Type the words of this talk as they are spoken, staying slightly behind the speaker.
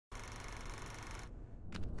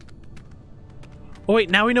Oh wait,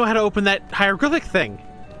 now we know how to open that hieroglyphic thing.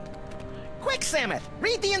 Quick, Samuth,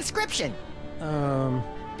 read the inscription.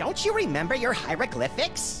 Don't you remember your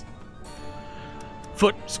hieroglyphics?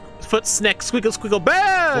 Foot, snake, squiggle, squiggle,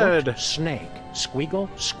 bird! Foot, snake, squiggle,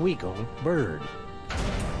 squiggle, bird.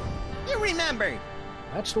 You remembered.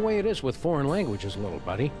 That's the way it is with foreign languages, little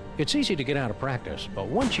buddy. It's easy to get out of practice, but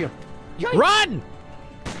once you... Run!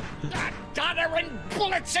 Doddering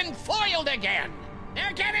bullets and foiled again!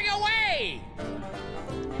 They're getting away!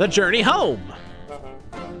 The journey home.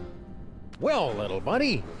 Well, little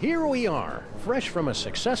buddy, here we are, fresh from a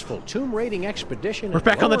successful tomb raiding expedition. We're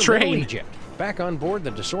back on the Lower Middle train. Egypt, back on board the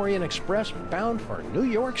Desaurian Express, bound for New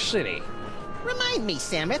York City. Remind me,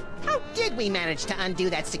 Samuth, how did we manage to undo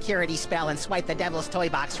that security spell and swipe the Devil's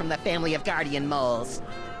Toybox from the family of guardian moles?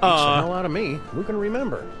 Beats the hell out of me. Who can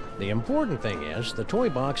remember? The important thing is, the toy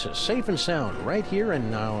box is safe and sound right here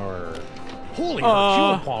in our... Holy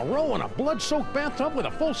Hercule Poirot in a blood-soaked bathtub with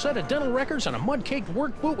a full set of dental records and a mud-caked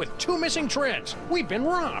work boot with 2 missing treads. We've been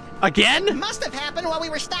robbed. Again? Must have happened while we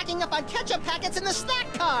were stocking up on ketchup packets in the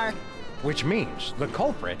snack car. Which means the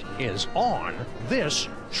culprit is on this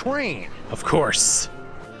train. Of course.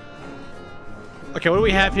 Okay, what do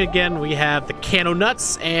we have here again? We have the Cano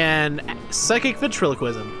Nuts and Psychic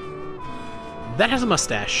Ventriloquism. That has a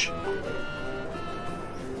mustache.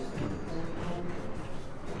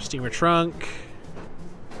 Steamer trunk.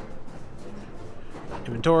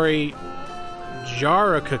 Inventory.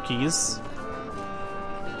 Jar of cookies.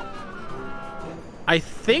 I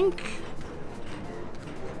think...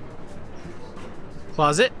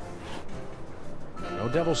 Closet. No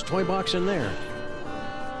Devil's Toy Box in there.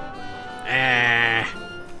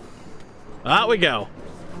 Out we go.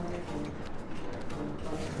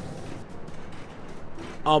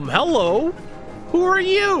 Hello? Who are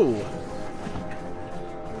you?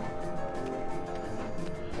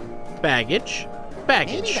 Baggage.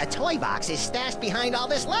 Maybe the toy box is stashed behind all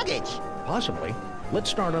this luggage. Possibly. Let's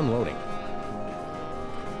start unloading.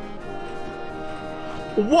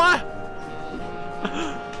 What?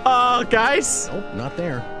 Guys? Nope, not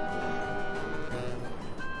there.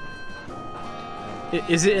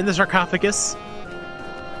 Is it in the sarcophagus?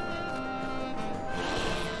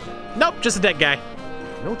 Nope, just a dead guy.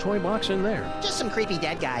 No toy box in there. Just some creepy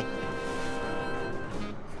dead guy.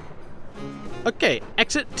 Okay,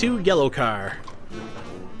 exit to yellow car.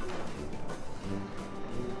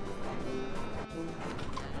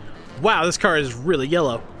 Wow, this car is really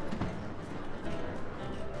yellow.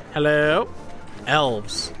 Hello?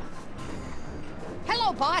 Elves.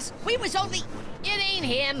 Hello, boss. We was only... It ain't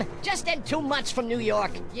him. Just in 2 months from New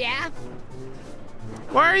York. Yeah?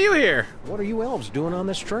 Why are you here? What are you elves doing on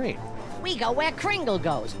this train? We go where Kringle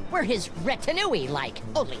goes. We're his retinue like.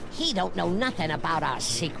 Only he don't know nothing about our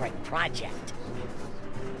secret project.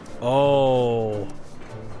 Oh.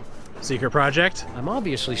 Secret project? I'm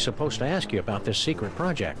obviously supposed to ask you about this secret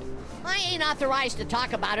project. I ain't authorized to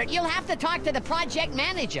talk about it. You'll have to talk to the project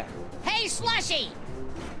manager. Hey, Slushy!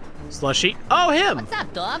 Slushy? Oh, him! What's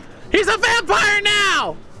up, dog? He's a vampire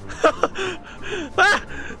now!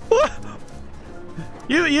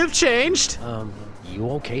 You've changed. You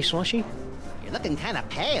okay, Slushy? You're looking kind of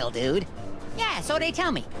pale, dude. Yeah, so they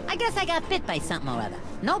tell me. I guess I got bit by something or other.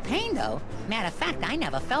 No pain, though. Matter of fact, I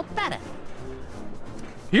never felt better.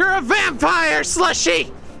 You're a vampire,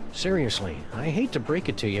 Slushy! Seriously, I hate to break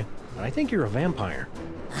it to you, but I think you're a vampire.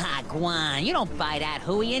 Ah, Guan, you don't buy that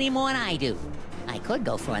hooey any more than I do. I could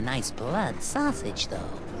go for a nice blood sausage, though.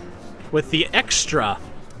 With the extra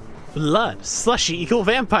blood, Slushy equal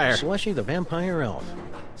vampire. Slushy the vampire elf.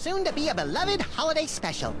 Soon to be a beloved holiday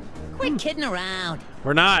special. Quit kidding around.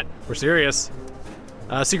 We're not. We're serious.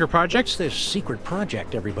 Secret project? What's this secret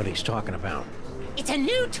project everybody's talking about? It's a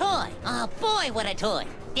new toy. Oh, boy, what a toy.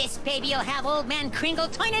 This baby'll have old man Kringle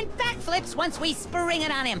turning backflips once we spring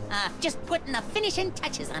it on him. Just putting the finishing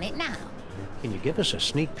touches on it now. Can you give us a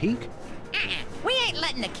sneak peek? We ain't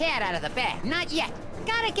letting the cat out of the bag, not yet.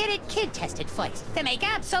 Gotta get it kid-tested first, to make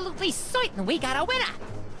absolutely certain we got a winner.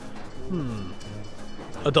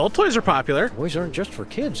 Adult toys are popular. Toys aren't just for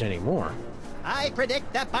kids anymore. I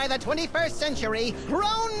predict that by the 21st century,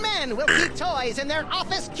 grown men will keep toys in their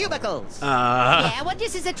office cubicles. Yeah, well,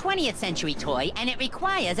 this is a 20th century toy, and it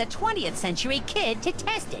requires a 20th century kid to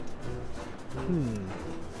test it.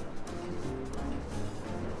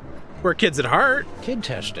 We're kids at heart. Kid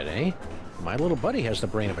tested, eh? My little buddy has the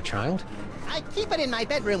brain of a child. I keep it in my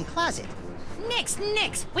bedroom closet. Nix!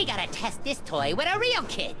 We gotta test this toy with a real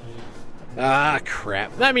kid. Ah,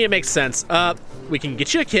 crap. I mean, it makes sense. We can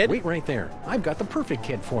get you a kid. Wait right there. I've got the perfect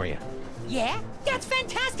kid for you. Yeah? That's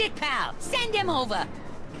fantastic, pal! Send him over!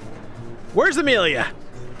 Where's Amelia?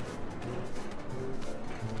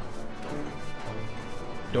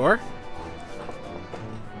 Door?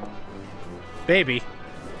 Baby.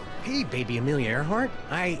 Hey, baby Amelia Earhart.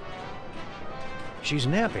 She's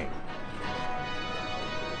napping.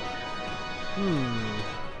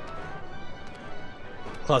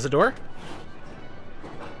 Closet door?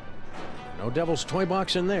 No devil's toy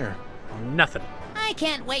box in there. Nothing. I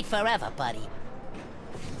can't wait forever, buddy.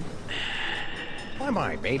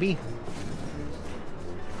 Bye-bye, baby.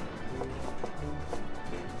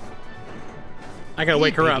 I gotta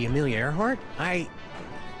wake her up. Baby Amelia Earhart.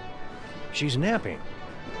 She's napping.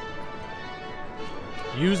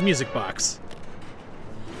 Use music box.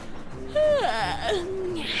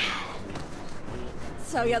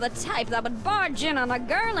 So you're the type that would barge in on a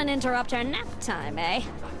girl and interrupt her nap time, eh?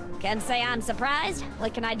 Can't say I'm surprised.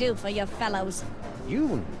 What can I do for you fellows?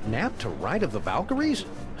 You nap to Ride of the Valkyries?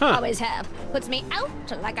 Huh. Always have. Puts me out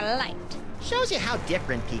like a light. Shows you how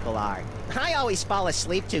different people are. I always fall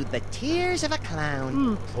asleep to the tears of a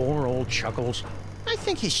clown. Poor old Chuckles. I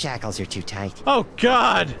think his shackles are too tight. Oh,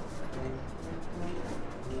 God!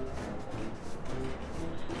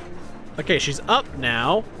 Okay, she's up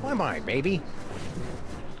now. Bye-bye, baby.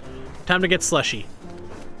 Time to get slushy.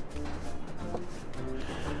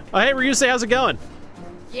 Oh, hey, Ryusei, how's it going?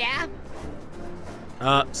 Yeah?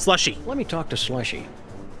 Slushy. Let me talk to Slushy.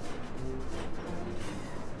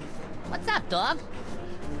 What's up, dog?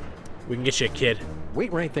 We can get you a kid.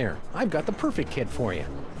 Wait right there. I've got the perfect kid for you.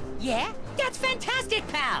 Yeah? That's fantastic,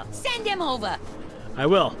 pal. Send him over. I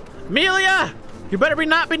will. Amelia! You better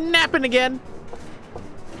not be napping again.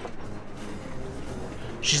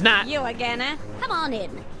 She's not. You again, eh? Come on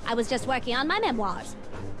in. I was just working on my memoirs.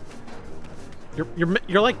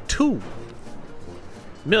 You're like 2.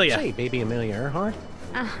 Amelia. Say, baby Amelia Earhart.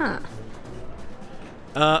 Uh-huh.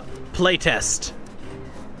 Playtest.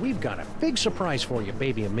 We've got a big surprise for you,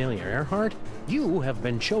 baby Amelia Earhart. You have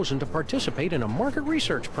been chosen to participate in a market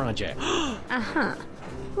research project. Uh-huh.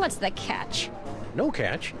 What's the catch? No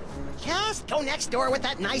catch. Just go next door with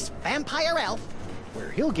that nice vampire elf. Where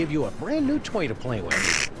he'll give you a brand new toy to play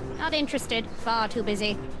with. Not interested. Far too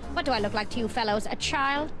busy. What do I look like to you fellows? A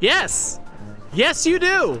child? Yes! Yes, you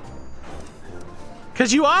do!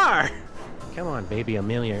 Because you are! Come on, baby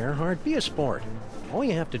Amelia Earhart, be a sport. All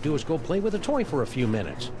you have to do is go play with a toy for a few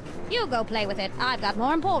minutes. You go play with it. I've got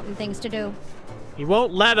more important things to do. He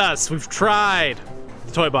won't let us. We've tried.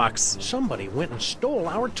 The toy box. Somebody went and stole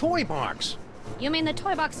our toy box. You mean the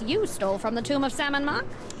toy box you stole from the tomb of Sammun-Mak?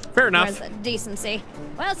 Fair enough. Where's the decency?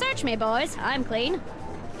 Well, search me, boys. I'm clean.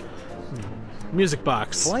 Music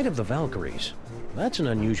box. Flight of the Valkyries. That's an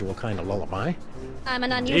unusual kind of lullaby. I'm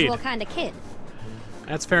an unusual Indeed. kind of kid.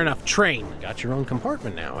 That's fair enough. Train. Got your own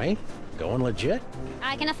compartment now, eh? Going legit?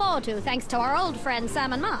 I can afford to, thanks to our old friend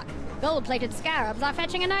Sammun-Mak. Gold-plated scarabs are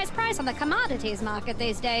fetching a nice price on the commodities market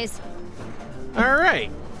these days. All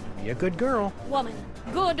right. Be a good girl. Woman.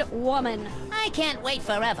 Good woman. I can't wait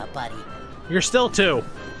forever, buddy. You're still 2.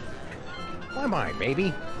 Bye-bye,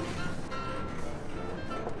 baby.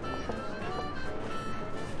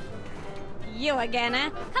 You again, eh?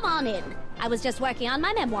 Come on in. I was just working on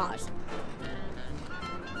my memoirs.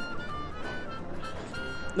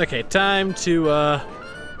 Okay, time to,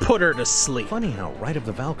 put her to sleep. Funny how Ride of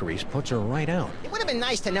the Valkyries puts her right out. It would have been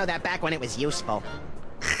nice to know that back when it was useful.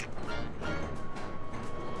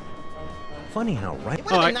 Funny how It right...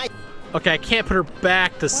 would have been nice. Okay, I can't put her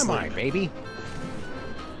back to sleep. Bye-bye, baby.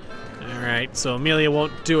 All right, so Amelia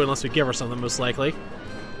won't do it unless we give her something, most likely.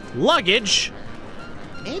 Luggage?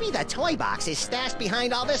 Maybe the toy box is stashed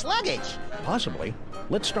behind all this luggage. Possibly.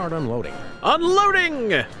 Let's start unloading.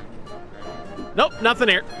 Unloading! Nope, nothing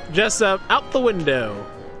here. Just, out the window.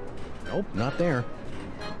 Nope, not there.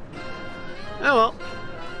 Oh well.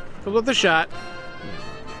 We'll go with the shot.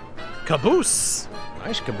 Caboose!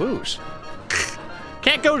 Nice caboose.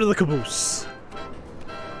 Can't go to the caboose.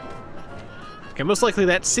 Okay, most likely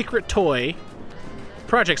that secret toy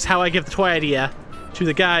project's how I give the toy idea to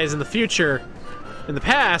the guys in the future, in the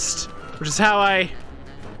past, which is how I...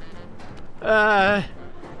 Oh,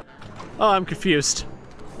 I'm confused.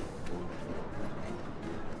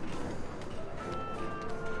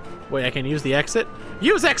 Wait, I can use the exit?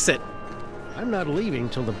 Use exit! I'm not leaving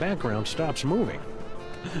till the background stops moving.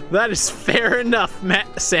 That is fair enough,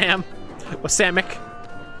 Sam. Well, Samick.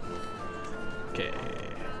 Okay.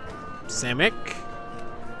 Samick.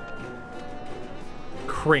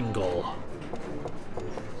 Kringle.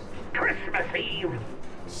 Christmas Eve.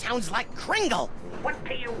 Sounds like Kringle. What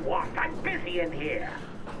do you want? I'm busy in here.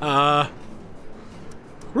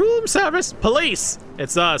 Room service. Police.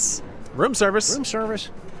 It's us. Room service. Room service?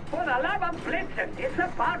 For the love of Blitzen, it's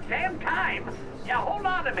about damn time. Yeah, hold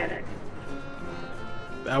on a minute.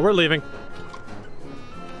 We're leaving.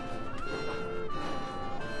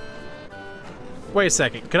 Wait a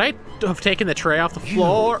second. Could I have taken the tray off the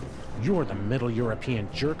floor? You're the Middle European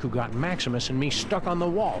jerk who got Maximus and me stuck on the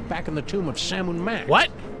wall back in the tomb of Sammun-Mak. What?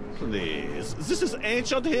 Please, this is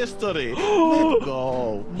ancient history. Let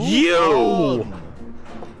go. Move You! on.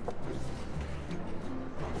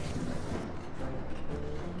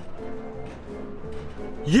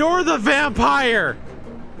 You're the vampire!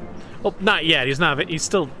 Well, not yet. He's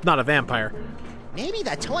still not a vampire. Maybe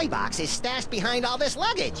the toy box is stashed behind all this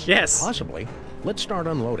luggage. Yes. Possibly. Let's start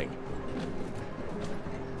unloading.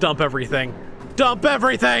 Dump everything. Dump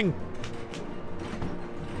everything!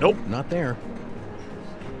 Nope. Not there.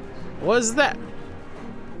 What is that?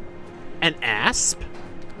 An asp?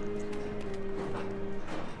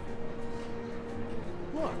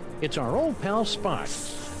 Look, it's our old pal Spot.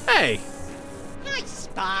 Hey! Hi,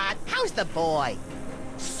 Spot. How's the boy?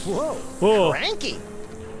 Whoa. Whoa. Cranky.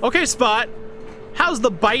 Okay, Spot. How's the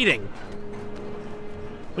biting?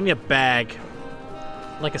 We need a bag.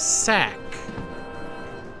 Like a sack.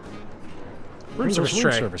 Room Here's service room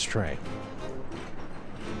tray. service tray.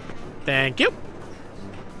 Thank you.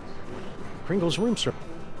 Kringle's room service.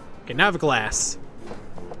 Okay, now I have a glass.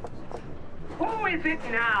 Who is it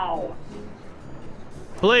now?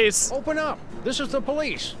 Please. Open up. This is the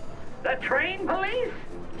police. The train police?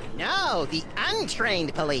 No, the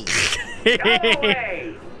untrained police. Go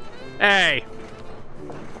away! Hey,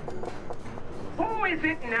 Who is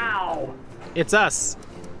it now? it's us.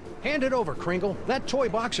 Hand it over, Kringle. That toy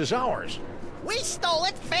box is ours. We stole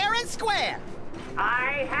it fair and square.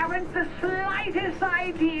 I haven't the slightest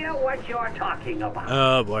idea what you're talking about.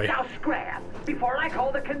 Oh boy. Now scram, before I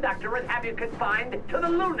call the conductor and have you confined to the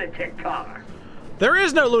lunatic car. There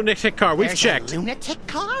is no lunatic car. We've There's checked. a lunatic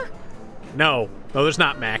car? No, there's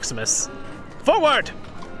not, Maximus. Forward!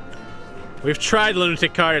 We've tried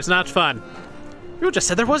lunatic car. It's not fun. You just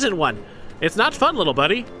said there wasn't one. It's not fun, little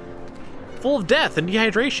buddy. Full of death and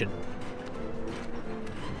dehydration.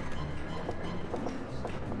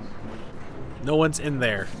 No one's in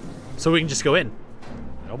there, so we can just go in.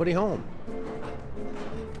 Nobody home.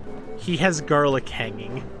 He has garlic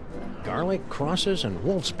hanging. Garlic, crosses, and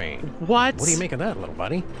wolfsbane. What? What do you make of that, little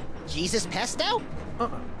buddy? Jesus pesto?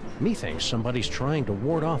 Methinks somebody's trying to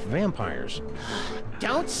ward off vampires.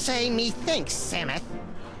 Don't say methinks, Samuth.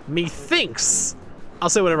 Methinks. I'll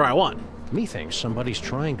say whatever I want. Methinks somebody's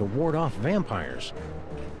trying to ward off vampires.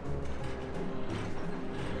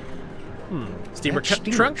 Steamer That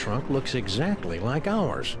steamer trunk? trunk looks exactly like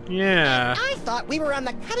ours. Yeah. I thought we were on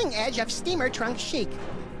the cutting edge of steamer trunk chic.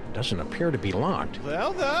 Doesn't appear to be locked.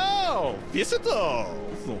 Well, visitors.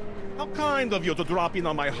 How kind of you to drop in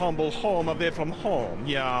on my humble home away from home,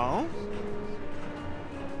 yeah?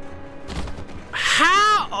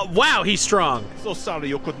 How? Oh, wow, he's strong. So sorry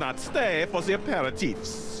you could not stay for the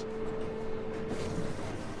aperitifs.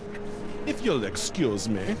 If you'll excuse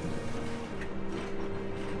me.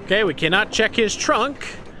 Okay, we cannot check his trunk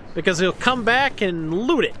because he'll come back and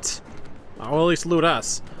loot it. Or at least loot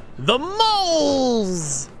us. The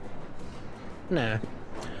moles! Nah.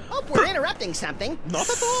 Hope we're interrupting something. Not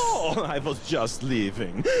at all. I was just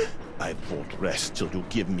leaving. I won't rest till you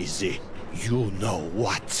give me the you know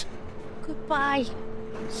what. Goodbye,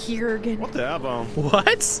 Jurgen. Whatever.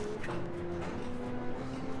 What?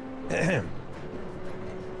 Hey,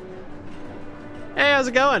 how's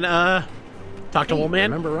it going? Talk to old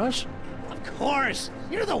man? Remember us? Of course.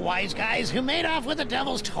 You're the wise guys who made off with the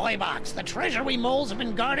Devil's Toy Box, the treasure we moles have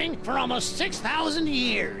been guarding for almost 6,000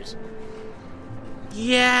 years.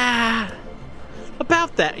 Yeah.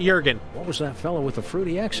 About that, Jurgen. What was that fellow with the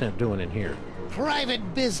fruity accent doing in here?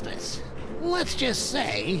 Private business. Let's just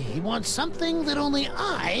say he wants something that only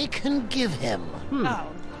I can give him. Oh,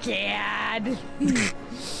 Dad.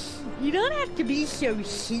 You don't have to be so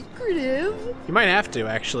secretive. You might have to,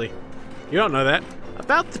 actually. You don't know that.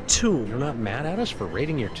 About the tomb. You're not mad at us for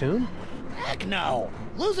raiding your tomb? Heck no.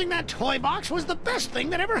 Losing that toy box was the best thing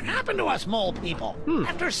that ever happened to us mole people.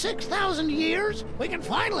 After 6,000 years, we can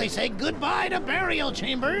finally say goodbye to burial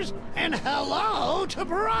chambers and hello to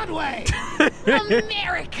Broadway.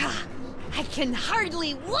 America! I can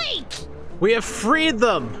hardly wait! We have freed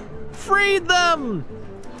them! Freed them!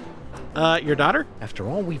 Your daughter? After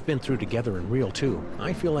all we've been through together in Real 2,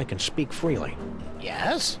 I feel I can speak freely.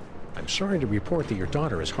 Yes? I'm sorry to report that your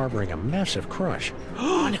daughter is harboring a massive crush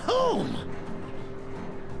On whom?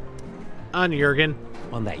 On Jurgen.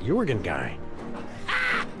 on that Jurgen guy.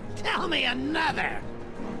 Tell me another.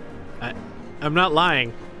 I'm not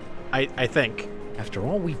lying. I think. After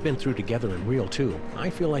all we've been through together in Real 2, I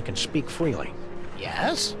feel I can speak freely.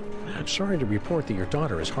 Yes? I'm sorry to report that your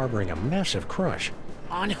daughter is harboring a massive crush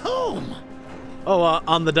On whom? Oh,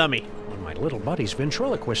 on the dummy. on my little buddy's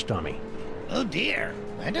ventriloquist dummy. Oh dear,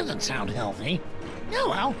 that doesn't sound healthy. Oh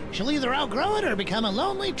well, she'll either outgrow it or become a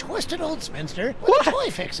lonely, twisted old spinster with a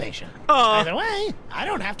toy fixation. Either way, I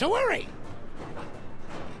don't have to worry.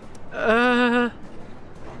 Where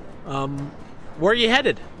are you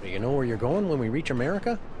headed? Do you know where you're going when we reach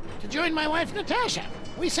America? To join my wife, Natasha.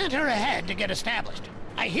 We sent her ahead to get established.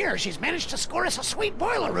 I hear she's managed to score us a sweet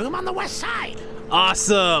boiler room on the west side.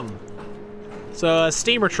 Awesome. So, a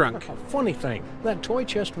steamer trunk. A funny thing, that toy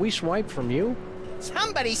chest we swiped from you?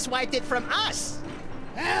 Somebody swiped it from us.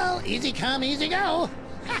 Well, easy come, easy go.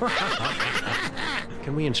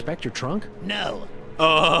 Can we inspect your trunk? No.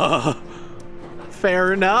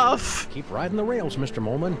 Fair enough. Keep riding the rails, Mr.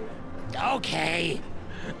 Moleman. Okay.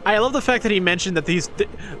 I love the fact that he mentioned that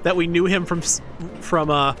that we knew him from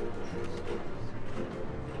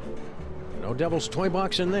No Devil's Toy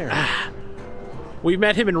Box in there. we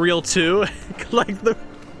met him in real too. Like the.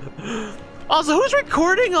 Also, who's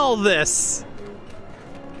recording all this?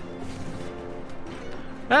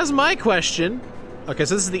 That's my question. Okay,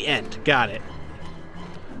 so this is the end. Got it.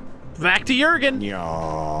 Back to Jurgen.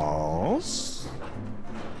 Yes?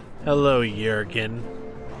 Hello, Jurgen.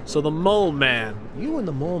 So the Mole Man. You and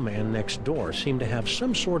the Mole Man next door seem to have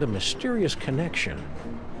some sort of mysterious connection.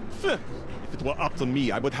 If it were up to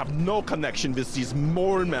me, I would have no connection with these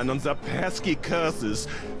mole men and their pesky curses.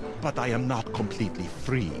 But I am not completely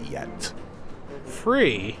free yet.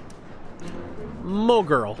 Free? Mole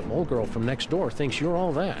Girl. The Mole Girl from next door thinks you're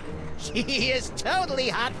all that. She is totally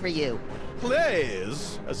hot for you.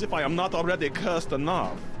 Please, as if I am not already cursed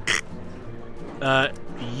enough.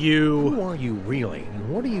 Who are you really, and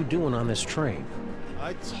what are you doing on this train?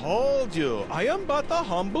 I told you, I am but a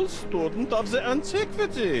humble student of the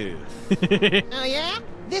antiquities. Oh yeah?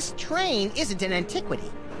 This train isn't an antiquity.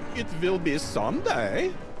 It will be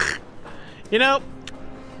someday. You know,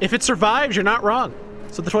 if it survives, you're not wrong.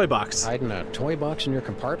 So the toy box. Hiding a toy box in your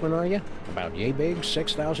compartment, are you? About yay big,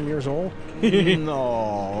 6,000 years old?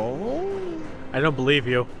 No. I don't believe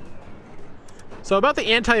you. So about the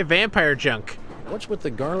anti-vampire junk. What's with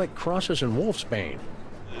the garlic crosses and wolfsbane?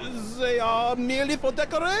 They are merely for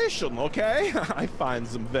decoration, okay? I find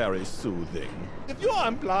them very soothing. If you are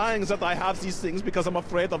implying that I have these things because I'm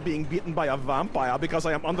afraid of being bitten by a vampire because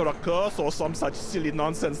I am under a curse or some such silly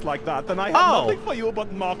nonsense like that, then I have nothing for you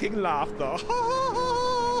but mocking laughter.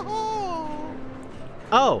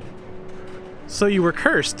 Oh. So you were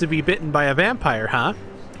cursed to be bitten by a vampire, huh?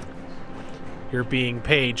 You're being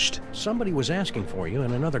paged. Somebody was asking for you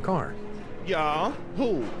in another car. Yeah?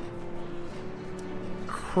 Who?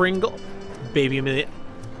 Kringle. Baby Amelia.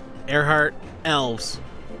 Earhart. Elves.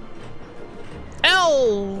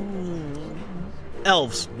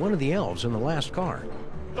 Elves. One of the elves in the last car.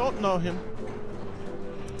 Don't know him.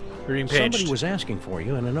 You're being paged. Somebody was asking for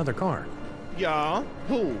you in another car. Yeah?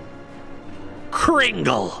 Who?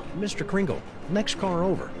 Kringle. Mr. Kringle, next car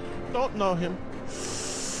over. Don't know him.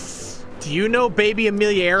 Do you know Baby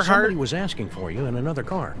Amelia Earhart? Somebody was asking for you in another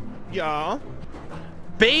car. Yeah?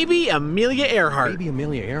 Baby Amelia Earhart. Baby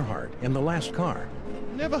Amelia Earhart in the last car.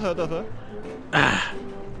 Never heard of her.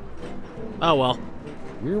 Oh well.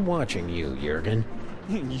 We're watching you, Jurgen.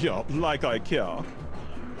 Yeah, like I care.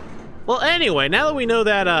 Well, anyway, now that we know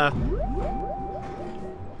that,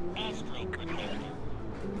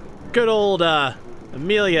 good old,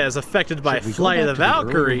 Amelia is affected by Flight of the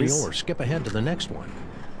Valkyries. Or skip ahead to the next one.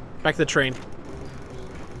 Back to the train.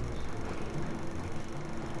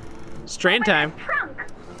 It's train time.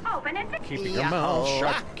 Open it. Keep your mouth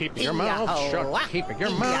shut. Keep your mouth shut. Keep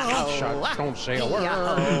your mouth shut. Don't say a word.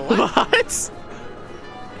 What?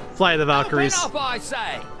 Flight of the Valkyries. Open up, I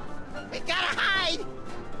say. We gotta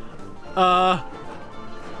hide.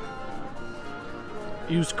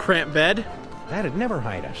 Use cramp bed. That'd never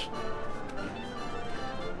hide us.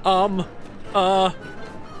 I'm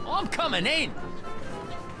coming in.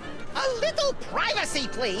 A little privacy,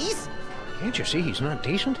 please. Can't you see he's not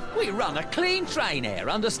decent? We run a clean train here,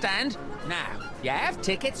 understand? Now, you have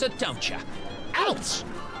tickets or don't you? Ouch.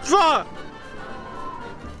 Fuck!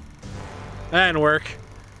 That didn't work.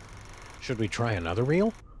 Should we try another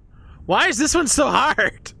reel? Why is this one so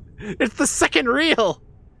hard? It's the second reel.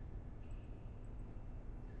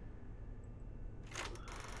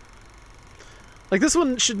 Like, this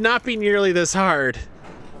one should not be nearly this hard.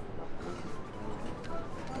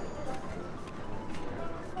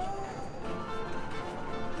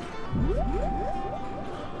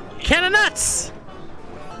 Can of nuts!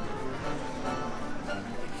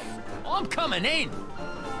 I'm coming in.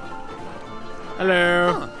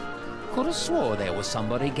 Hello. Huh. Could have swore there was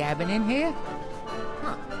somebody gabbing in here.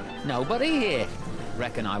 Huh. Nobody here.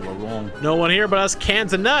 Reckon I were wrong. No one here but us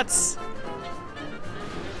cans of nuts.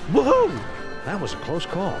 Woohoo! That was a close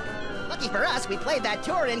call. Lucky for us, we played that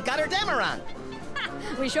tour in Gutter Demerang.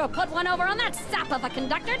 We sure put one over on that sap of a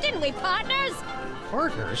conductor, didn't we, partners?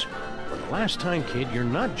 Partners? For the last time, kid, you're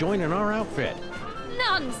not joining our outfit.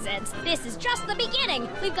 Nonsense! This is just the beginning.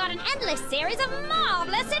 We've got an endless series of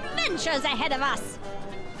marvelous adventures ahead of us.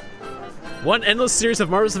 One endless series of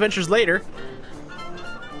marvelous adventures later.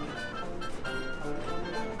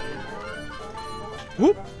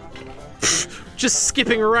 Whoop! Just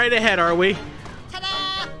skipping right ahead, are we?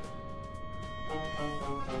 Ta-da!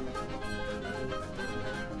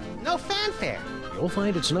 No fanfare. You'll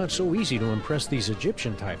find it's not so easy to impress these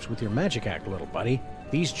Egyptian types with your magic act, little buddy.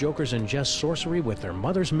 These jokers ingest sorcery with their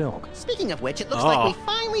mother's milk. Speaking of which, it looks like we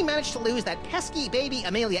finally managed to lose that pesky baby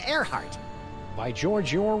Amelia Earhart. By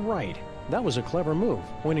George, you're right. That was a clever move,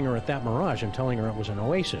 pointing her at that mirage and telling her it was an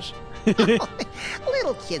oasis.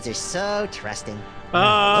 Little kids are so trusting.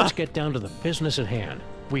 Now, let's get down to the business at hand.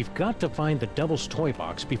 We've got to find the Devil's Toy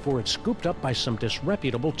Box before it's scooped up by some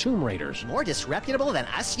disreputable tomb raiders. More disreputable than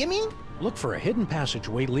us, you mean? Look for a hidden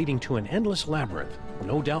passageway leading to an endless labyrinth.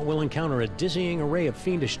 No doubt we'll encounter a dizzying array of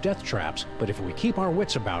fiendish death traps, but if we keep our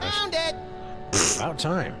wits about us... Found it! About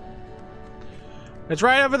time. It's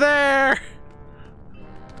right over there!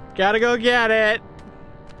 Gotta go get it!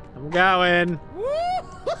 I'm going.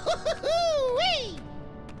 Woo-hoo-hoo-hoo-wee!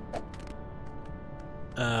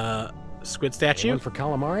 Squid statue? Anyone for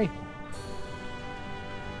calamari?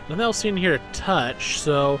 Nothing else in here to touch,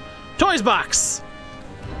 so... Toys box!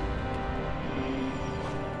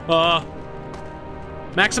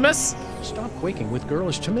 Maximus? Stop quaking with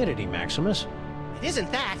girlish timidity, Maximus. It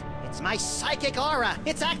isn't that. It's my psychic aura.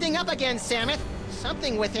 It's acting up again, Samus.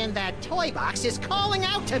 Something within that toy box is calling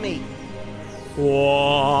out to me.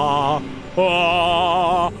 Oh!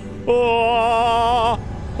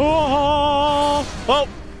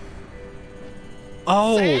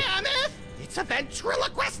 Samus! It's a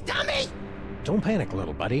ventriloquist dummy! Don't panic,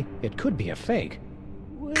 little buddy. It could be a fake.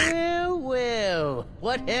 Well, well,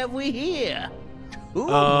 what have we here?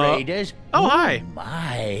 Tomb Raiders? Oh, hi.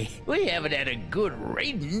 My, we haven't had a good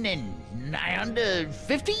raiding in nigh under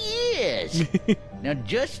 50 years. Now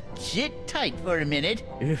just sit tight for a minute.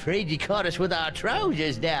 Afraid you caught us with our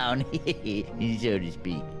trousers down, so to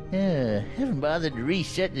speak. Haven't bothered to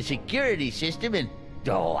reset the security system in,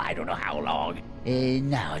 I don't know how long.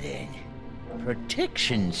 Now then,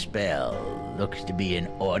 protection spell looks to be in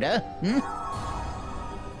order.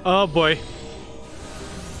 Oh boy.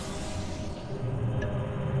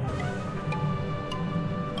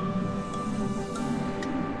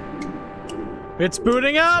 It's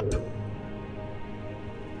booting up!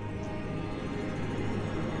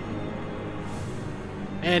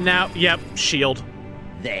 And now, yep, shield.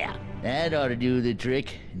 There. That ought to do the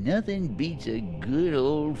trick. Nothing beats a good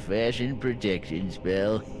old-fashioned protection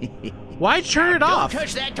spell. Why turn it off? Don't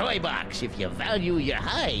touch that toy box if you value your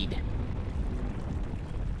hide.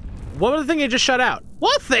 What was the thing it just shot out?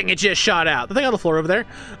 What thing it just shot out? The thing on the floor over there.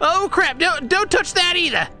 Oh crap! Don't touch that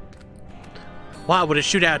either. Why would it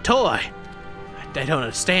shoot out a toy? I don't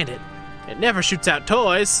understand it. It never shoots out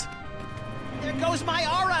toys. There goes my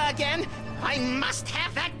aura again. I must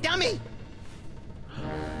have that dummy.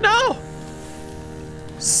 No.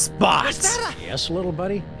 Spot. Was that a... Yes, little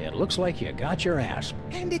buddy. It looks like you got your asp.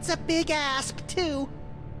 And it's a big asp, too.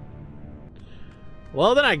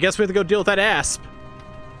 Well, then I guess we have to go deal with that asp.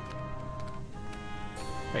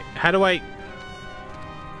 Wait, how do I...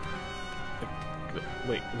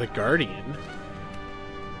 Wait, the Guardian?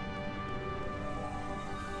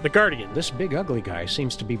 The Guardian. This big ugly guy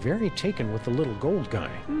seems to be very taken with the little gold guy.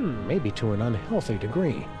 Maybe to an unhealthy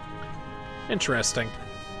degree. Interesting.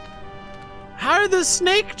 How did the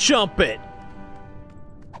snake jump it?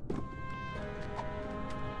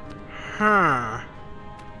 Huh.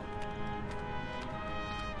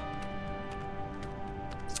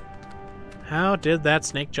 How did that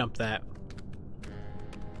snake jump that?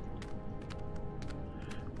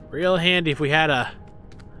 Real handy if we had a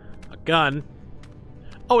gun.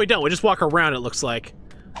 Oh, we don't. We just walk around, it looks like.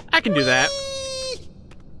 I can do that.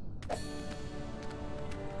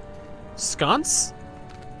 Sconce?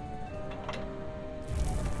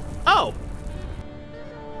 Oh.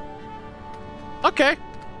 Okay.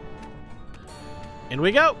 In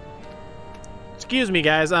we go. Excuse me,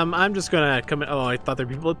 guys. I'm just gonna come in. Oh, I thought there'd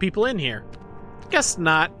be people in here. Guess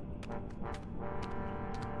not.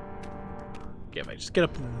 Okay, if I just get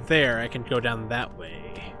up there, I can go down that way.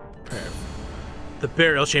 The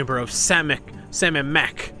burial chamber of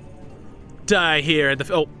Sammun-Mak. Die here at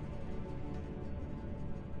the... Oh.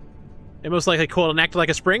 It most likely coiled and acted like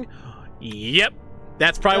a spring? Yep.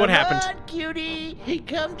 That's probably what happened. Come on, cutie.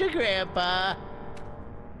 Come to Grandpa.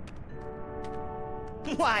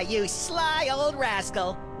 Why, you sly old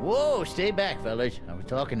rascal. Whoa, stay back, fellas. I was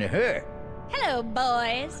talking to her. Hello,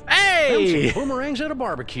 boys. Hey! Bouncing boomerangs at a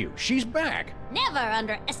barbecue. She's back. Never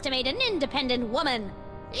underestimate an independent woman.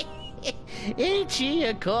 Ain't she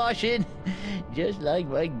a caution? Just like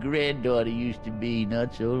my granddaughter used to be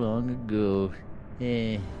not so long ago.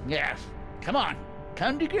 Yeah, come on.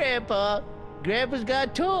 Come to Grandpa. Grandpa's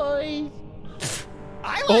got toys.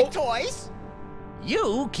 I like toys.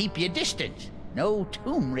 You keep your distance. No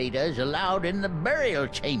Tomb Raiders allowed in the burial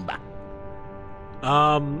chamber.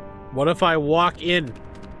 What if I walk in?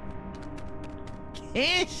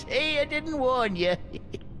 Can't say I didn't warn you.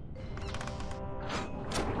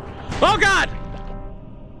 Oh, God!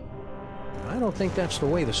 I don't think that's the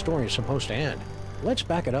way the story is supposed to end. Let's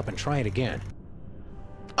back it up and try it again.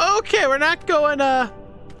 Okay, we're not going,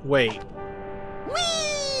 wait. Whee!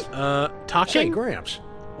 Say, Talking? Gramps,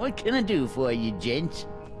 What can I do for you, gents?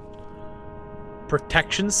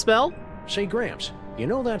 Protection spell? Say, Gramps, you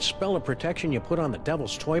know that spell of protection you put on the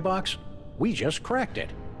Devil's Toy Box? We just cracked it.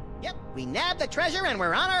 Yep, we nabbed the treasure and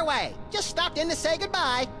we're on our way. Just stopped in to say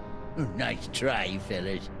goodbye. Nice try,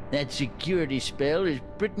 fellas. That security spell is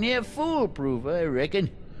pretty near foolproof, I reckon.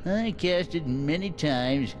 I cast it many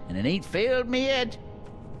times, and it ain't failed me yet.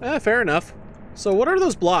 Fair enough. So what are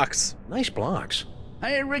those blocks? Nice blocks.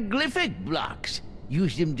 Hieroglyphic blocks.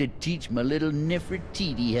 Used them to teach my little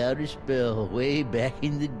Nefertiti how to spell way back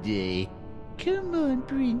in the day. Come on,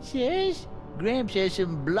 princess. Gramps has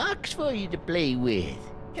some blocks for you to play with.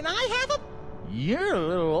 Can I have them? You're a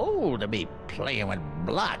little old to be playing with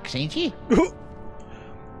blocks, ain't you?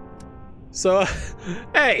 So,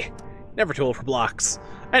 hey, never too old for blocks.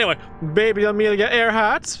 Anyway, baby Amelia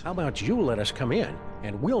Earhart. How about you let us come in,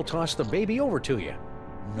 and we'll toss the baby over to you.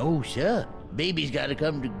 No, sir. Baby's gotta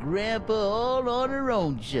come to Grandpa all on her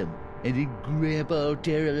own, son. And then Grandpa will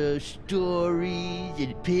tell her stories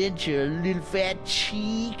and pinch her little fat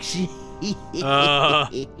cheeks.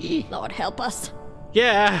 Lord help us.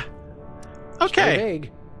 Yeah. Stay Okay.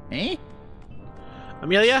 vague. Eh?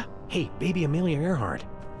 Amelia, Hey, baby Amelia Earhart.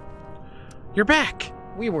 you're back.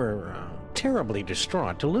 We were terribly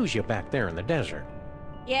distraught to lose you back there in the desert.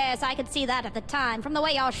 Yes, I could see that at the time, from the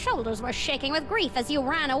way your shoulders were shaking with grief as you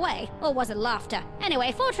ran away. Or was it laughter?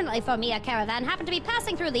 Anyway, fortunately for me, a caravan happened to be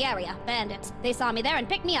passing through the area. Bandits. They saw me there and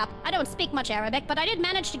picked me up. I don't speak much Arabic, but I did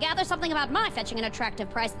manage to gather something about my fetching an attractive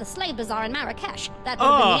price at the slave bazaar in Marrakesh. That would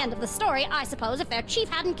have been the end of the story, I suppose, if their chief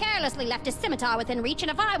hadn't carelessly left his scimitar within reach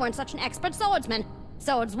and if I weren't such an expert swordsman.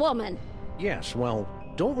 Swordswoman. Yes, well,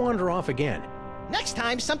 don't wander off again. Next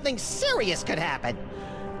time, something serious could happen.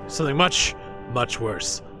 Something much, much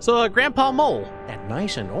worse. So, Grandpa Mole. That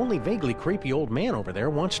nice and only vaguely creepy old man over there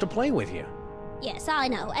wants to play with you. Yes, I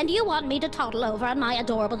know. And you want me to toddle over on my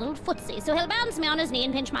adorable little footsie, so he'll bounce me on his knee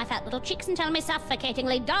and pinch my fat little cheeks and tell me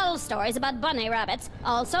suffocatingly dull stories about bunny rabbits.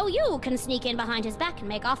 Also, you can sneak in behind his back and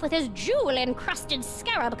make off with his jewel-encrusted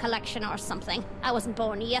scarab collection or something. I wasn't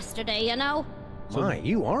born yesterday, you know. My,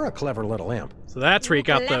 you are a clever little imp. So that's where you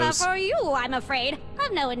got Clever those. for you, I'm afraid.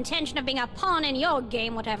 I've no intention of being a pawn in your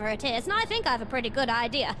game, whatever it is, and I think I have a pretty good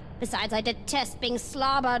idea. Besides, I detest being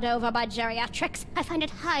slobbered over by geriatrics. I find it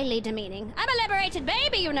highly demeaning. I'm a liberated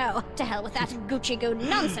baby, you know. To hell with that Gucci-goo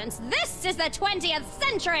nonsense. This is the 20th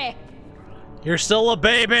century! You're still a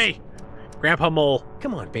baby! Grandpa Mole.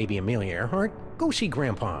 Come on, baby Amelia Earhart. Go see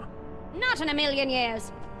Grandpa. Not in a million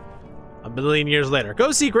years. A billion years later.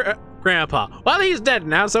 Go see Grandpa. Well, he's dead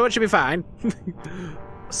now, so it should be fine.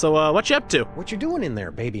 So, what you up to? What you doing in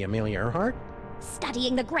there, baby Amelia Earhart?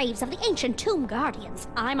 Studying the graves of the ancient tomb guardians.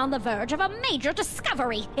 I'm on the verge of a major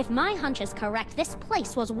discovery. If my hunch is correct, this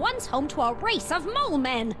place was once home to a race of mole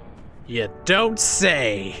men. You don't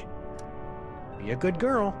say. Be a good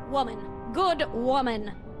girl. Woman. Good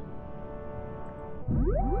woman.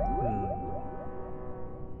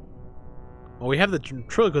 Well, we have the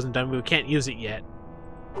ventriloquism done, but we can't use it yet.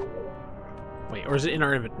 Wait, or is it in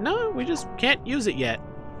our inventory? No, we just can't use it yet.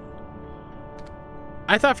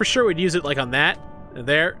 I thought for sure we'd use it like on that,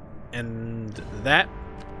 there, and that.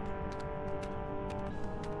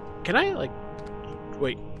 Can I, like,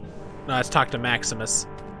 wait. No, let's talk to Maximus.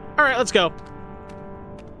 All right, let's go.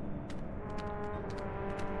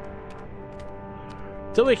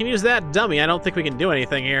 Till we can use that dummy, I don't think we can do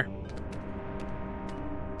anything here.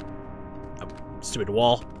 Oh, stupid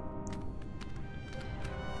wall.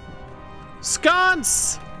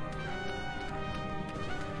 Sconce!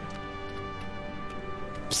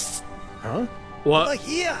 Huh? What? Over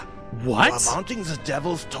here. What? You are mounting the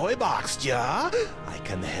Devil's Toy Box, yeah? I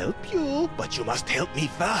can help you, but you must help me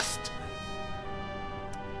first.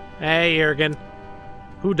 Hey, Jurgen.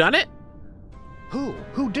 Who done it? Who?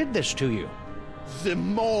 Who did this to you? The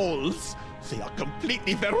moles. They are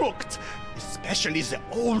completely verrückt. Especially the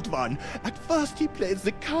old one. At first he played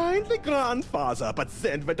the kindly grandfather, but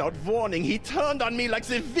then without warning he turned on me like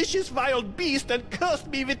the vicious wild beast and cursed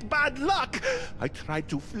me with bad luck. I tried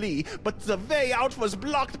to flee, but the way out was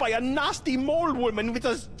blocked by a nasty mole woman with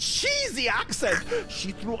a cheesy accent.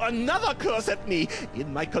 She threw another curse at me.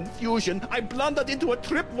 In my confusion, I blundered into a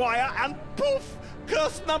tripwire and poof!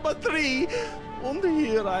 Curse number 3. And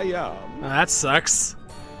here I am. That sucks.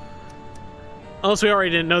 Unless we already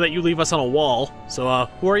didn't know that you leave us on a wall. So,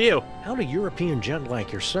 who are you? How'd a European gent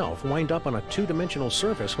like yourself wind up on a two-dimensional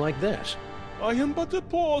surface like this? I am but a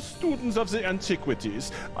poor student of the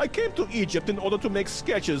antiquities. I came to Egypt in order to make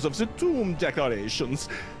sketches of the tomb decorations.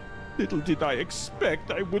 Little did I expect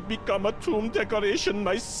I would become a tomb decoration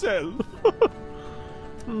myself.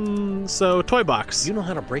 So, Toybox. You know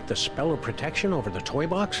how to break the spell of protection over the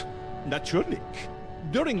Toybox? Naturally.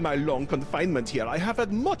 During my long confinement here, I have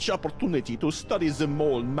had much opportunity to study the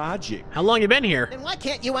mole magic. How long you been here? Then why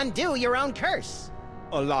can't you undo your own curse?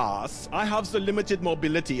 Alas, I have the limited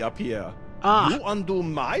mobility up here. Ah. You undo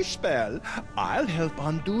my spell, I'll help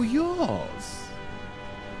undo yours.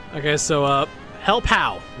 Okay, so, help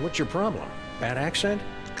how? What's your problem? Bad accent?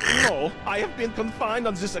 No, I have been confined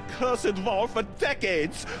on this accursed wall for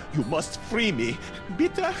decades. You must free me.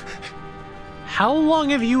 Bitte? How long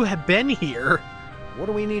have you been here? What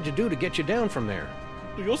do we need to do to get you down from there?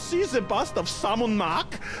 Do you see the bust of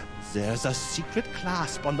Sammun-Mak? There's a secret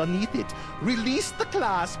clasp underneath it. Release the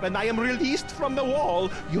clasp and I am released from the wall.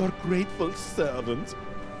 Your grateful servant.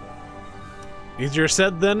 Easier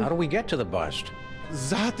said than... How do we get to the bust?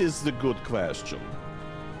 That is the good question.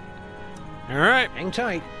 Alright. Hang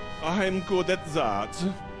tight. I'm good at that.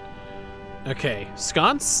 Okay,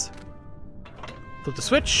 sconce. Flip the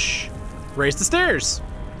switch. Raise the stairs.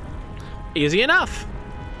 Easy enough.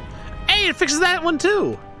 Hey, it fixes that one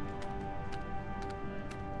too.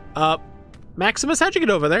 Maximus, how'd you get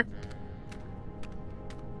over there?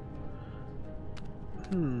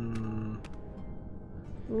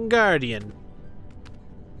 Guardian.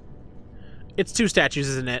 It's 2 statues,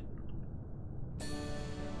 isn't it?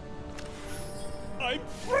 I'm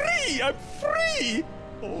free! I'm free!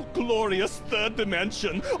 Oh, glorious third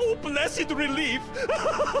dimension! Oh, blessed relief!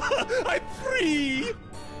 I'm free!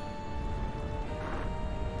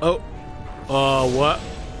 Oh. What?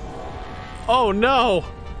 Oh, no!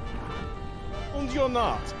 And you're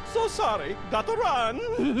not. So sorry. Gotta run.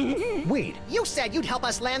 Wait. You said you'd help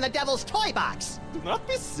us land the devil's toy box. Do not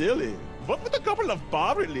be silly. What would a couple of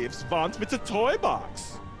bas-reliefs want with a toy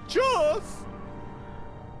box? Just.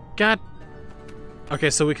 God. Okay,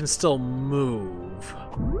 so we can still move.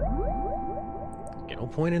 No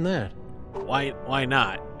point in that. Why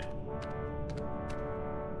not?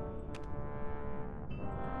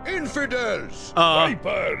 Infidels!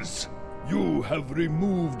 Vipers! You have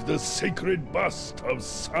removed the sacred bust of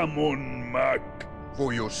Sammun-Mak.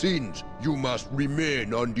 For your sins, you must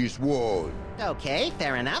remain on this wall. Okay,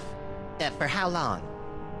 fair enough. For how long?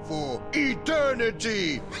 For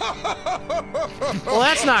eternity! Well,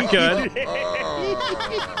 that's not good.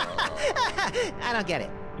 I don't get it.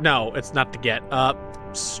 No, it's not to get.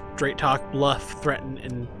 Straight talk, bluff,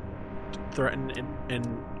 threaten,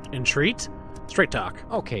 and entreat? Straight talk.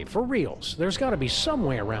 Okay, for reals. There's got to be some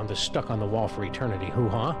way around this stuck on the wall for eternity,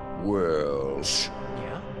 hoo-ha. Well...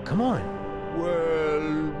 Yeah? Come on.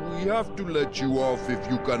 Well, we have to let you off if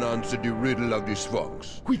you can answer the riddle of the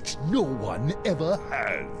Sphinx. Which no one ever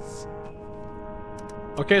has.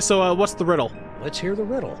 Okay, so what's the riddle? Let's hear the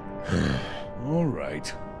riddle. All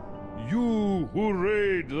right. You who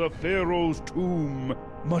raid the Pharaoh's tomb,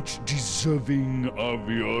 much deserving of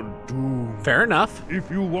your doom. Fair enough.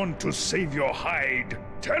 If you want to save your hide,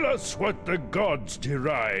 tell us what the gods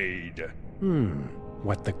deride.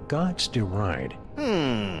 What the gods deride.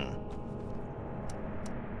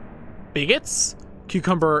 Bigots?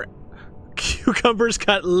 Cucumbers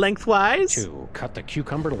cut lengthwise? To cut the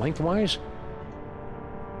cucumber lengthwise?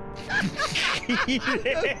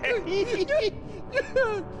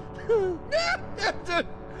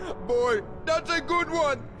 Boy, that's a good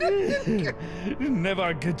one.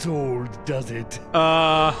 Never gets old, does it?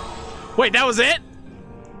 Wait, that was it?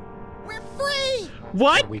 We're free!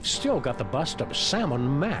 What? We've still got the bust of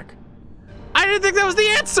Sammun-Mak. I didn't think that was the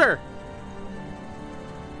answer!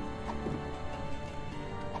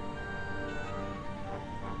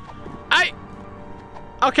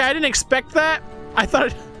 Okay, I didn't expect that. I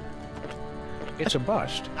thought It's a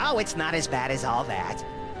bust. Oh, it's not as bad as all that.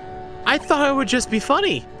 I thought it would just be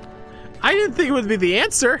funny. I didn't think it would be the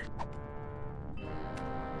answer.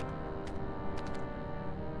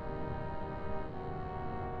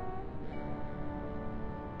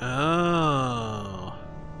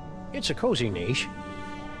 It's a cozy niche.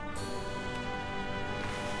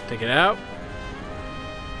 Take it out.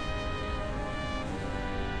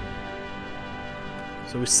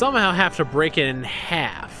 So we somehow have to break it in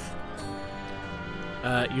half.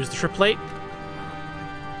 Use the trip plate.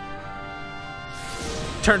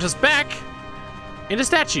 Turns us back into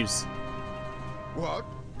statues. What?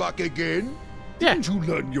 Back again? Yeah. Didn't you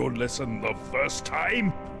learn your lesson the first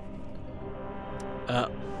time?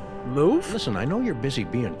 Move? Listen, I know you're busy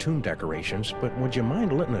being tomb decorations, but would you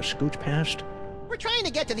mind letting us scooch past? We're trying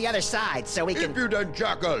to get to the other side so we can... Impudent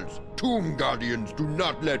jackals! Tomb guardians do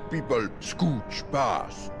not let people scooch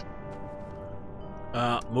past.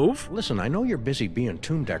 Move? Listen, I know you're busy being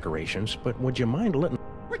tomb decorations, but would you mind letting...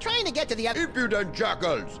 We're trying to get to the other... Impudent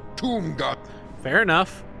jackals! Tomb guard... Fair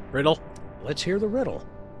enough. Riddle. Let's hear the riddle.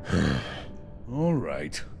 All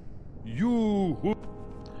right. You...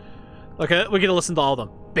 Okay, we get to listen to all of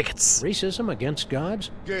them. Bigots. Racism against gods?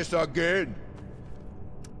 Guess again.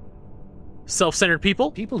 Self-centered people.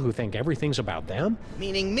 People who think everything's about them?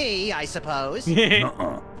 Meaning me, I suppose.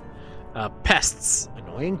 Pests.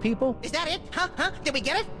 Annoying people? Is that it? Huh? Huh? Did we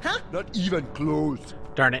get it? Huh? Not even close.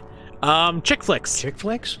 Darn it. Chick flicks. Chick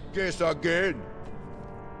flicks? Guess again.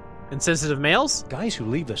 Insensitive males. Guys who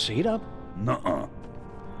leave the seat up? Nuh-uh.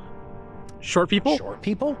 Short people. Short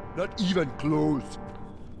people? Not even close.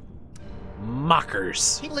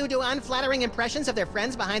 Mockers. People who do unflattering impressions of their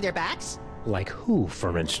friends behind their backs? Like who,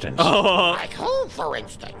 for instance? Oh, Like who, for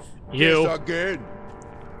instance? you. Guess again.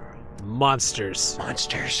 Monsters.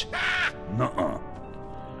 Monsters. Nuh-uh.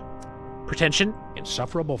 Pretension.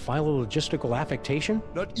 Insufferable philologistical affectation?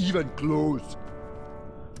 Not even close.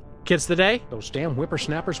 Kids today. Those damn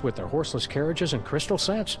whippersnappers with their horseless carriages and crystal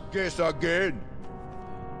sets? Guess again.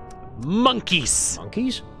 Monkeys.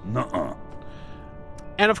 Monkeys? Nuh-uh.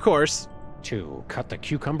 And of course, To cut the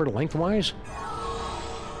cucumber lengthwise?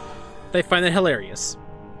 they find it hilarious.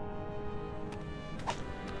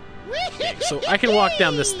 So I can walk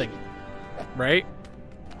down this thing, right?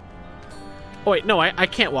 Oh wait, no, I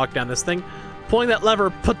can't walk down this thing. Pulling that lever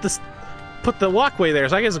put the walkway there,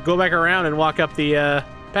 so I can just go back around and walk up the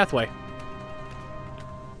pathway.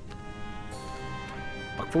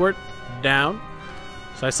 Walk forward, down.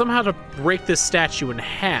 So I somehow have to break this statue in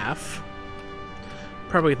half.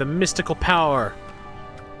 Probably the mystical power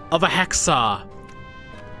of a hacksaw.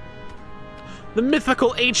 The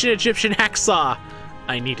mythical ancient Egyptian hacksaw.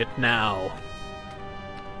 I need it now.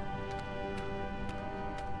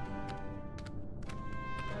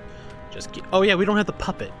 Oh yeah, we don't have the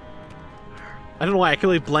puppet. I don't know why I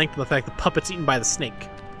completely blanked on the fact the puppet's eaten by the snake.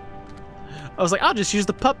 I was like, I'll just use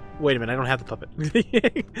the pup. Wait a minute, I don't have the puppet.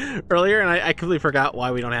 Earlier, and I completely forgot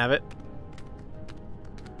why we don't have it.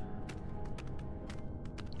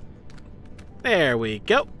 There we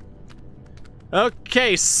go.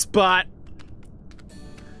 Okay, Spot.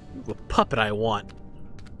 The puppet I want.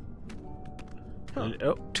 Huh.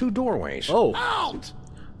 Oh. 2 doorways. Oh. Halt!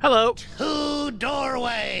 Hello. 2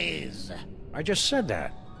 doorways. I just said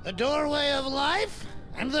that. The doorway of life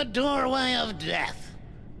and the doorway of death.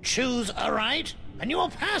 Choose aright, and you will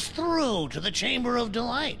pass through to the Chamber of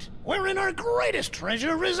Delight, wherein our greatest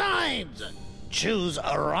treasure resides. Choose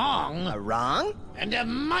a wrong, A wrong? and a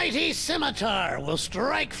mighty scimitar will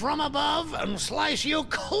strike from above and slice you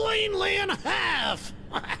cleanly in half.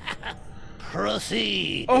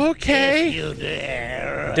 Proceed. Okay. If you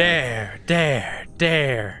dare.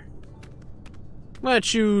 Dare. I'm gonna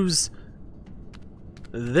choose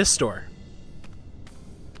this door.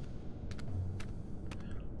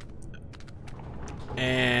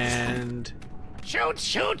 And Shoot!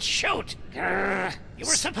 Grr. You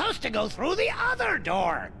were supposed to go through the other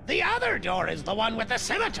door. The other door is the one with the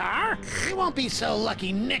scimitar. You won't be so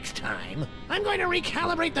lucky next time. I'm going to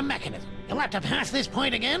recalibrate the mechanism. You'll have to pass this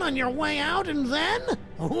point again on your way out, and then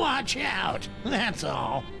watch out. That's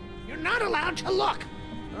all. You're not allowed to look.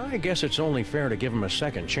 I guess it's only fair to give him a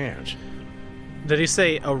second chance. did he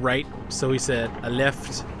say a right? So he said a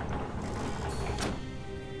left.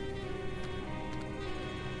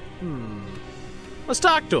 Let's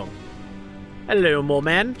talk to him. Hello, mole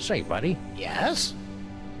man. Say, buddy, Yes?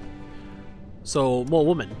 So, mole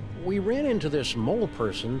woman. we ran into this mole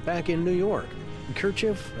person back in New York.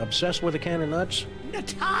 Kerchief, obsessed with a can of nuts.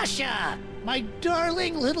 Natasha! My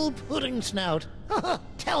darling little pudding snout.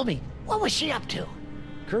 Tell me, what was she up to?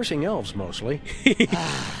 Cursing elves, mostly.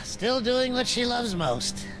 Still doing what she loves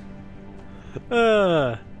most.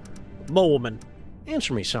 Mole woman.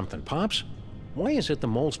 Answer me something, Pops. Why is it the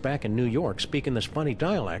moles back in New York speaking this funny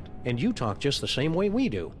dialect, and you talk just the same way we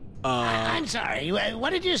do? I'm sorry,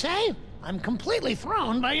 what did you say? I'm completely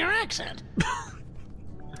thrown by your accent.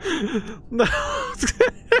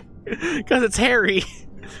 Because it's Harry.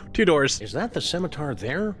 2 doors. Is that the scimitar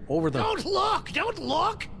there? Over the... Don't look! Don't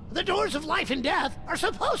look! The doors of life and death are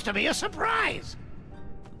supposed to be a surprise!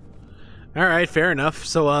 Alright, fair enough.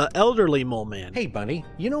 So, elderly mole man. Hey, buddy,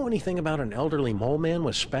 you know anything about an elderly mole man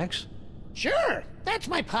with specs? Sure, that's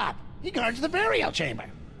my pop. He guards the burial chamber.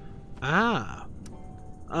 Ah.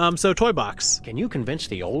 So Toybox. Can you convince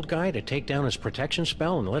the old guy to take down his protection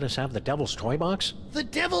spell and let us have the Devil's Toybox? The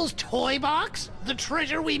Devil's Toybox? The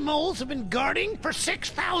treasure we moles have been guarding for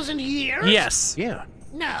 6,000 years? Yes. Yeah.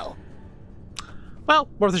 No. Well,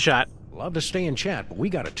 worth a shot. Love to stay and chat, but we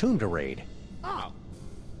got a tomb to raid. Oh.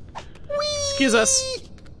 Excuse us.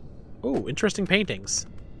 Oh, interesting paintings.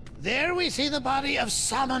 There we see the body of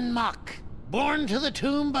Sammun-Mak, borne to the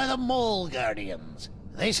tomb by the Mole Guardians.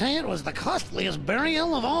 They say it was the costliest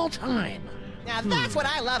burial of all time. Now that's what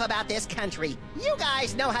I love about this country. You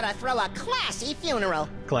guys know how to throw a classy funeral.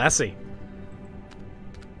 Classy.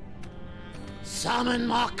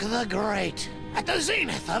 Sammun-Mak the Great, at the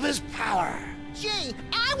zenith of his power. Gee,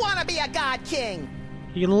 I want to be a god king.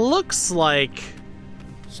 He looks like...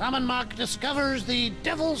 Sammun-Mak discovers the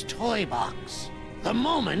Devil's Toybox, the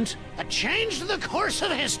moment that changed the course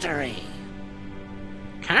of history.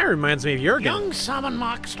 Kind of reminds me of Jurgen. Young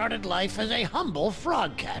Sammun-Mak started life as a humble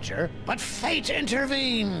frog catcher, but fate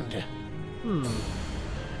intervened.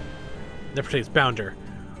 Never takes Bounder.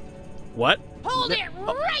 What? Hold it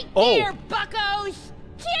right there, buckos!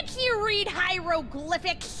 Can't you read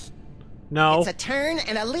hieroglyphics? No. It's a turn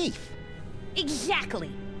and a leaf.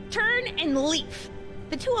 Exactly. Turn and leaf.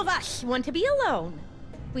 The two of us want to be alone.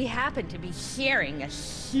 We happen to be sharing a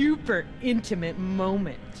super intimate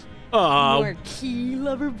moment. Oh. Key,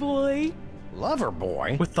 lover boy. Lover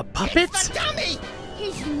boy? With the puppets? It's the dummy!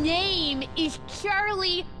 His name is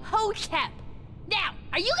Charlie Hotep. Now,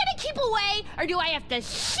 are you gonna keep away, or do I have to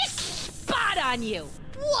spot on you?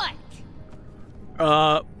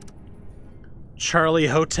 What? Charlie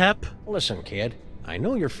Hotep? Listen, kid. I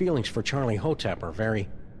know your feelings for Charlie Hotep are very,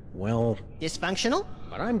 well... Dysfunctional?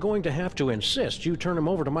 But I'm going to have to insist you turn him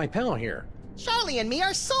over to my pal here. Charlie and me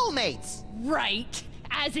are soulmates. Right.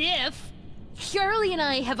 As if. Charlie and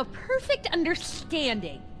I have a perfect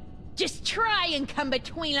understanding. Just try and come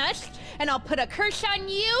between us, and I'll put a curse on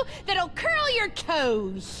you that'll curl your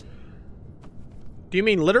toes. Do you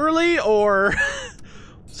mean literally, or...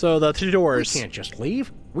 So the 2 doors. We can't just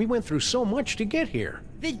leave. We went through so much to get here.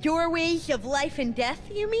 The doorways of life and death,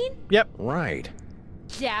 you mean? Yep. Right.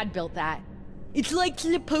 Dad built that. It's like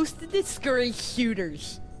supposed to discourage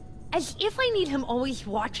shooters. As if I need him always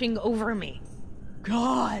watching over me.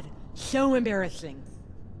 God, so embarrassing.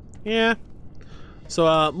 Yeah.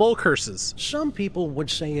 So, mole curses. Some people would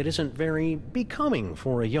say it isn't very becoming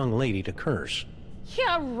for a young lady to curse.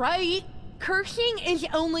 Yeah, right. Cursing is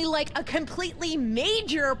only like a completely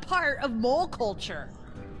major part of mole culture.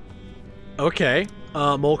 Okay.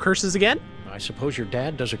 Mole curses again? I suppose your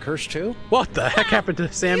dad does a curse too? What the heck happened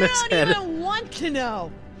to Samus's head? You don't even want to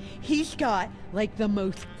know. He's got, like, the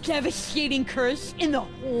most devastating curse in the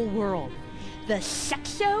whole world. The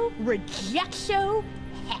Sexo-Rejecto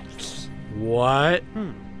Hex. What?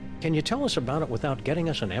 Can you tell us about it without getting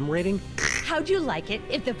us an M rating? How'd you like it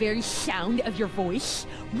if the very sound of your voice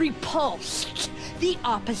repulsed the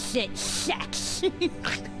opposite sex?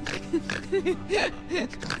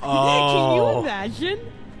 Oh. Can you imagine?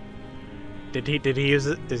 Did he use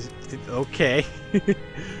it? Okay.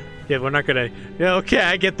 Yeah, we're not gonna... Yeah, okay,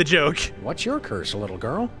 I get the joke. What's your curse, little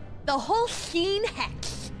girl? The whole scene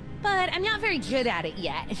hex. But I'm not very good at it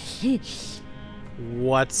yet.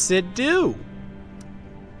 What's it do?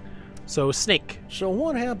 So, snake. So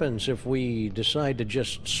what happens if we decide to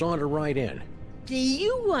just saunter right in? Do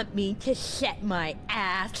you want me to set my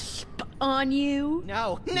ass on you?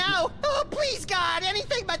 No, no! Oh, please, God,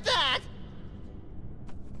 anything but that!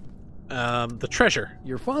 The treasure.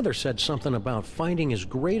 Your father said something about finding his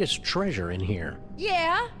greatest treasure in here.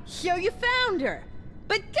 Yeah, so you found her.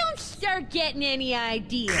 But don't start getting any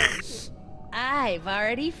ideas. I've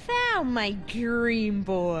already found my dream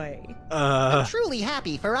boy. I'm truly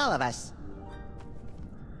happy for all of us.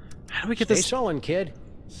 How do we get Stay this? sullen, kid.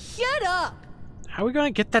 Shut up! How are we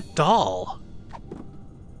gonna get that doll?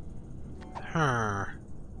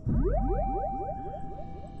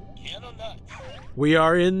 We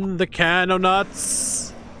are in the can of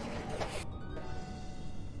nuts.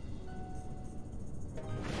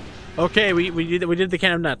 Okay, we did the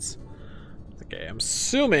can of nuts. Okay, I'm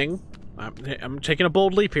assuming I'm taking a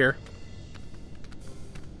bold leap here.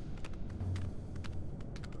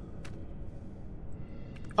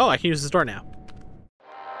 Oh, I can use this door now.